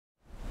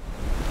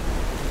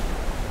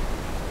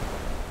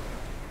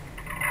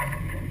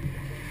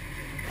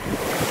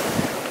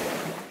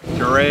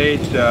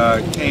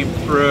Dorade came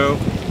through.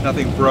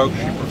 Nothing broke.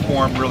 She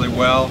performed really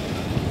well.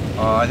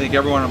 I think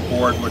everyone on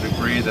board would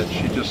agree that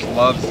she just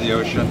loves the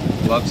ocean,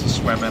 loves to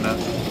swim in it.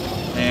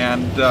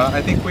 And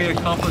I think we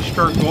accomplished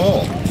our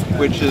goal,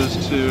 which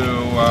is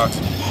to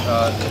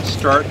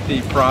start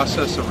the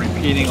process of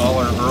repeating all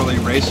our early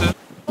races.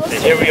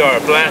 And here we are,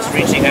 a blast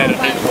reaching out of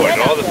Newport.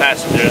 All the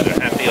passengers are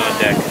happy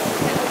on deck.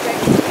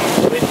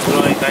 Wind's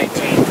blowing 19,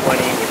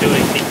 20. We're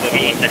doing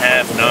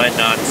 8.5, 9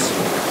 knots.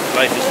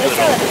 Life is good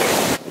on board.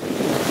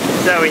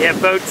 So we have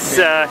boats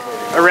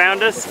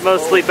around us,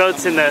 mostly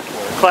boats in the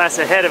class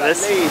ahead of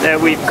us that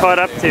we've caught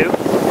up to.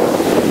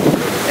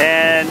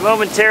 And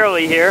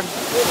momentarily here,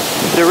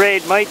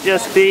 Dorade might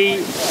just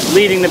be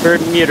leading the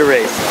Bermuda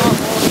race.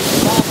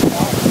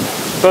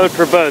 Boat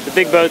for boat. The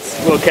big boats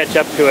will catch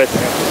up to us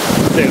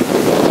soon.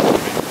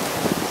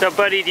 So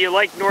buddy, do you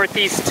like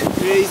Northeast?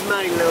 Yeah, he's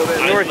mounting a little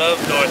bit. I love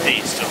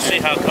Northeast. You'll see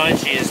how kind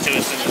she is to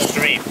us in the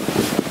stream.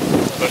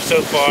 But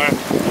so far,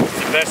 it's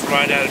the best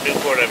ride out of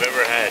Newport I've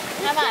ever had.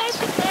 How much?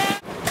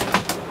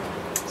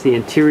 It's the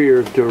interior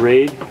of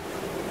Dorade.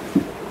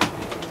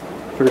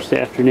 First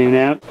afternoon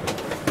out.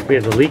 We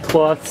have the leak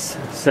cloths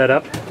set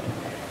up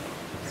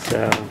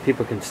so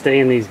people can stay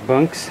in these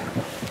bunks.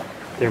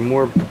 There are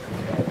more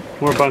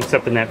bunks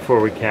up in that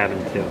forward cabin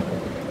too.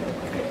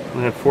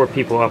 We'll have 4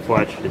 people off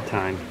watch at a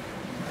time.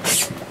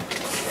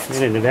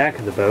 And in the back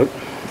of the boat,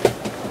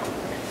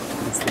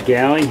 that's the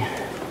galley.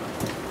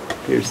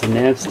 Here's the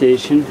nav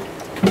station.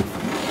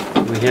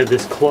 We have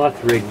this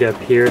cloth rigged up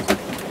here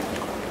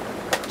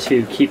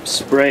to keep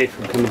spray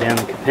from coming down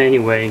the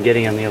companionway and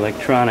getting on the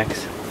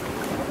electronics.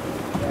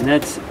 And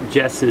that's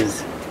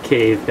Jess's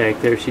cave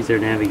back there. She's our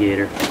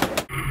navigator.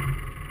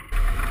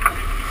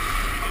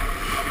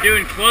 We're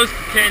doing close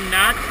to 10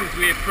 knots as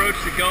we approach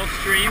the Gulf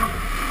Stream.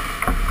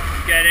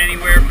 We've got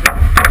anywhere from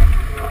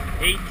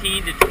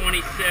 18 to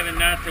 27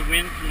 knots of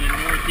wind from the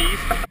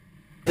northeast.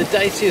 The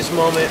diciest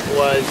moment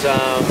was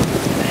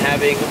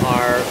having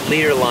our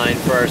leader line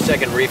for our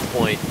second reef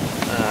point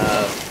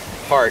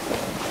part.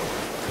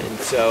 And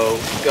so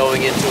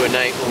going into a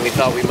night when we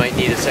thought we might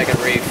need a second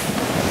reef,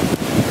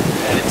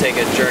 had to take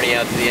a journey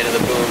out to the end of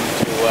the boom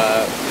to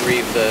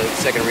reeve the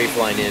second reef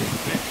line in.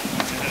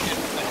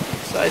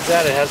 Besides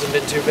that, it hasn't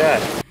been too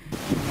bad.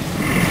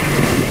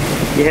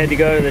 You had to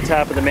go to the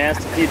top of the mast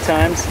a few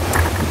times?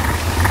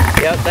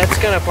 Yeah, that's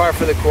kind of par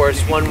for the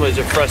course. One was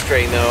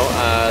frustrating though.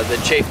 The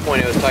chafe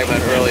point I was talking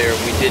about earlier,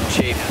 we did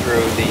chafe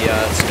through the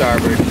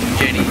starboard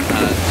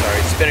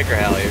spinnaker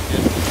halyard.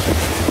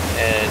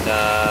 And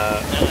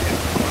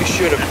we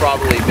should have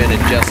probably been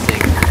adjusting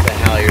the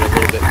halyard a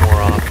little bit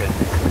more often.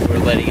 We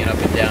were letting it up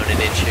and down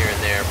an inch here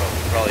and there, but we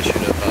probably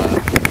should have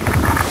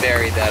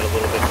varied that a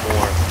little bit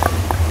more.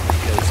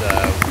 Because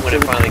when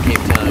it finally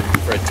came time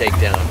for a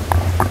takedown,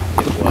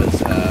 it was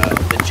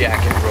the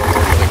jacket rolled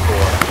over the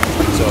core,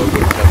 so it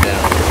wouldn't come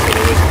down. So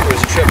it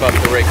was a trip up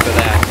the rig for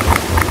that.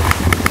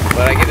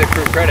 But I give the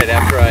crew credit,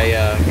 after I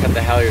cut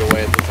the halyard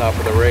away at the top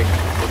of the rig,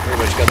 they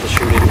pretty much got the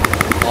shooting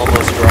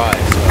almost dry.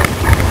 So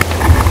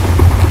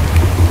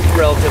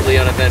relatively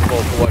uneventful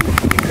for what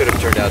it could have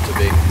turned out to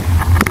be.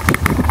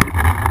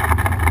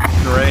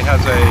 Dorade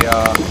has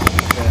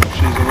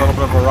she's a little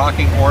bit of a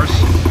rocking horse,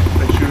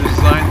 but she was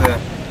designed to,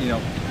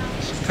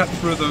 cut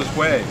through those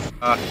waves.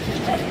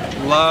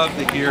 Love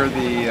to hear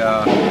the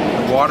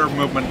water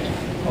movement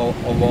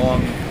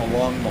along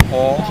the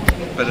hull,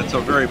 but it's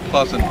a very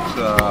pleasant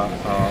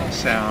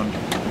sound,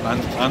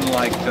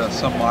 unlike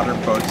some modern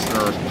boats that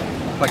are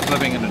like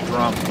living in a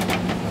drum.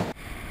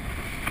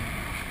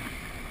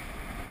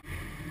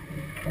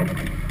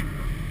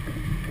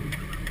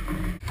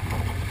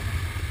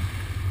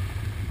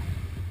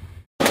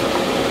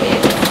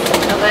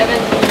 It's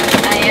 11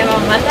 AM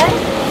on Monday.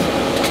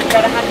 We've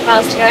got 100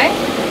 miles to go.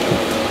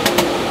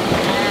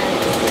 And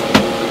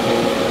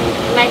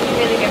making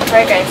really good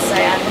progress, so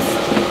I'm just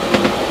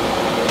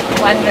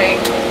wondering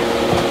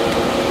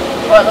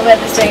what the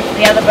weather's doing for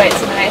the other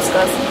boats in the race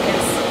course,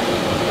 because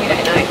we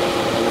don't know.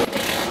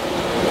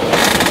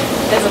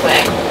 There's a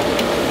way.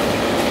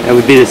 That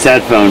would be the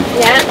sat phone.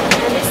 Yeah,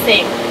 and this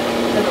thing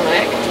doesn't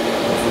work.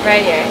 It's the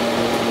radio.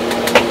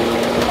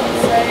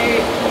 So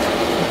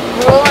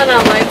we're all on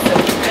our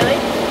lonesome, really.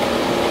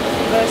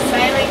 We're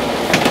sailing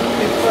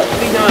with what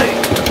we know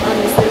on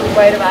this little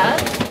boat of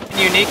ours.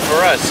 Unique for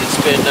us. It's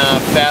been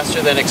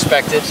faster than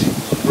expected.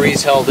 The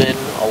breeze held in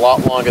a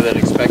lot longer than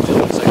expected.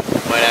 Looks like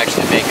we might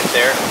actually make it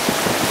there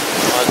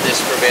on this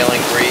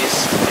prevailing breeze.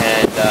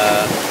 And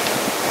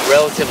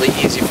relatively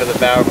easy for the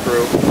bow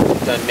crew.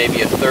 We've done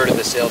maybe a third of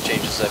the sail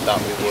changes I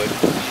thought we would.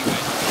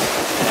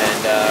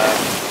 And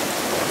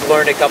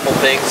learned a couple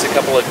things, a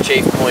couple of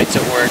chafe points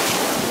that weren't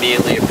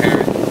immediately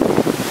apparent.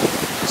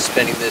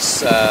 Spending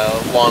this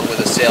long with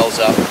the sails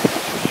up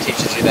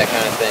teaches you that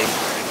kind of thing.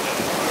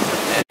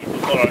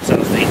 Call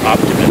ourselves the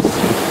optimists,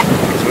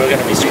 because we're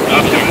going to be screaming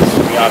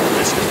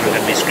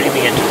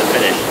into the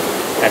finish.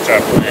 That's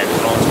our plan,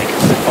 as long as we can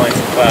find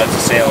some clouds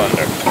to sail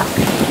under.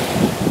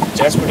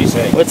 Jess, what do you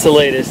say? What's the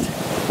latest?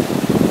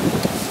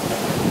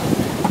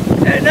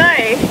 I don't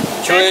know.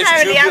 Don't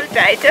have the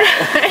update.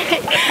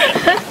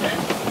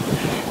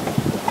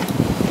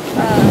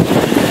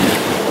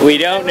 We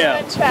don't know. We're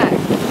on track.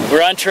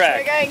 We're on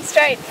track. We're going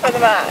straight for the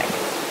mark.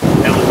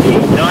 That would be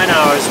 9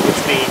 hours,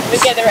 which means We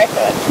get the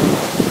record.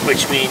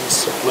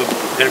 we're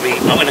going to be.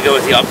 I'm going to go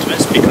with the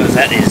Optimist because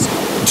that is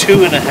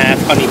 2.5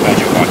 honey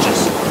badger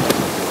watches,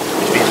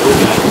 which means we're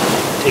going to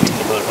take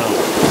the boat home.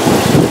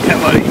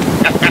 Come on.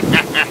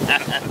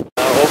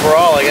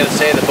 Overall, I got to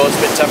say the boat's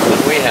been tougher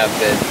than we have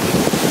been.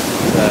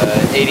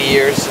 80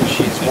 years since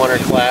she's won her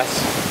class.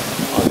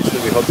 Obviously,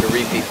 we hope to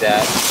repeat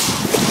that.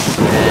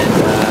 And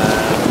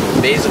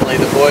amazingly,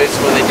 the boys,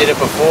 when they did it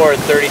before at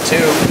 32,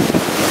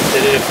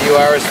 did it a few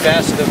hours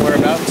faster than we're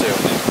about to.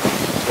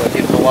 So I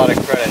give them a lot of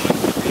credit.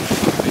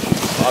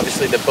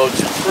 Obviously, the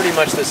boat's pretty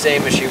much the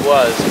same as she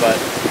was, but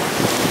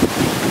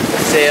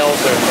the sails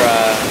are,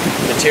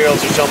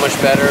 materials are so much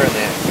better, and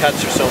the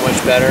cuts are so much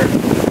better.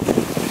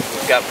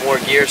 We've got more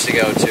gears to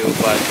go to,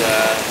 but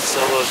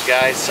some of those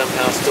guys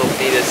somehow still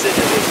beat us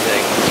into this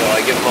thing, so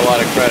I give them a lot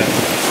of credit.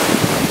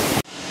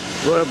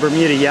 Royal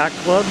Bermuda Yacht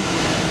Club.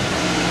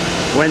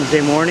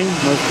 Wednesday morning,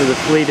 most of the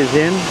fleet is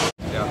in.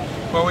 Yeah.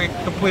 Well, we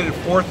completed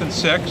 4th and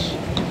 6th.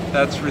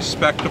 That's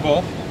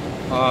respectable.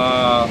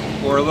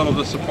 We're a little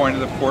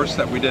disappointed, of course,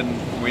 that we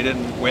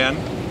didn't win.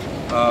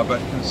 But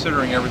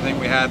considering everything,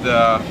 we had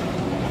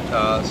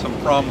some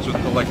problems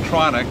with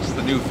electronics,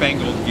 the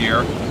newfangled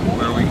gear,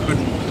 where we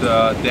couldn't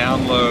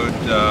download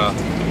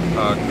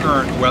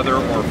current weather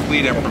or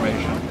fleet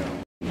information.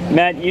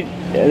 Matt,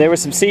 there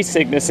was some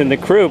seasickness in the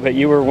crew, but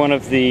you were one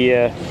of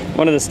the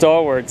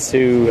stalwarts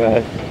who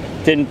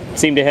didn't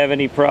seem to have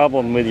any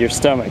problem with your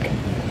stomach.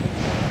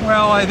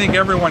 Well, I think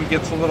everyone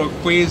gets a little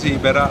queasy,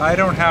 but I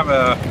don't have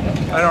a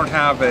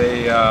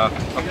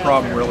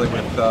problem really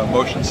with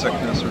motion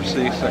sickness or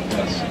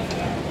seasickness.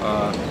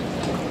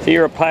 So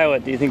you're a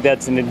pilot. Do you think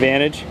that's an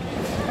advantage?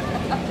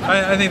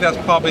 I think that's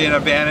probably an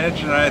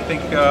advantage, and I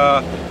think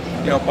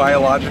you know,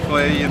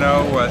 biologically, you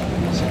know,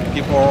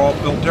 people are all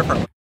built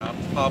differently. I'm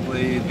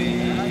probably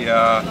the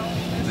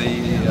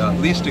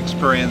least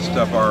experienced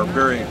of our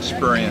very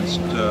experienced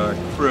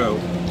crew,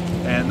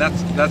 and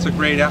that's a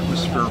great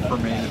atmosphere for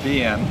me to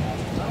be in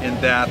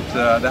that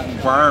that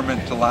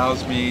environment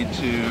allows me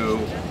to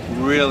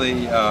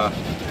really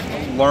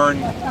learn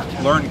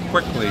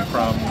quickly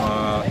from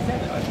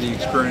the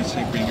experience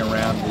of being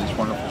around these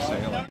wonderful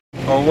sailors.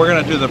 Oh, we're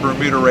going to do the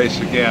Bermuda race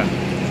again,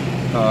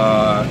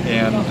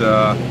 and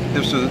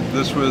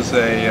this was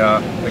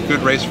a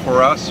good race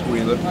for us.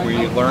 We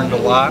learned a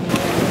lot,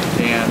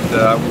 and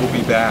we'll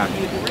be back.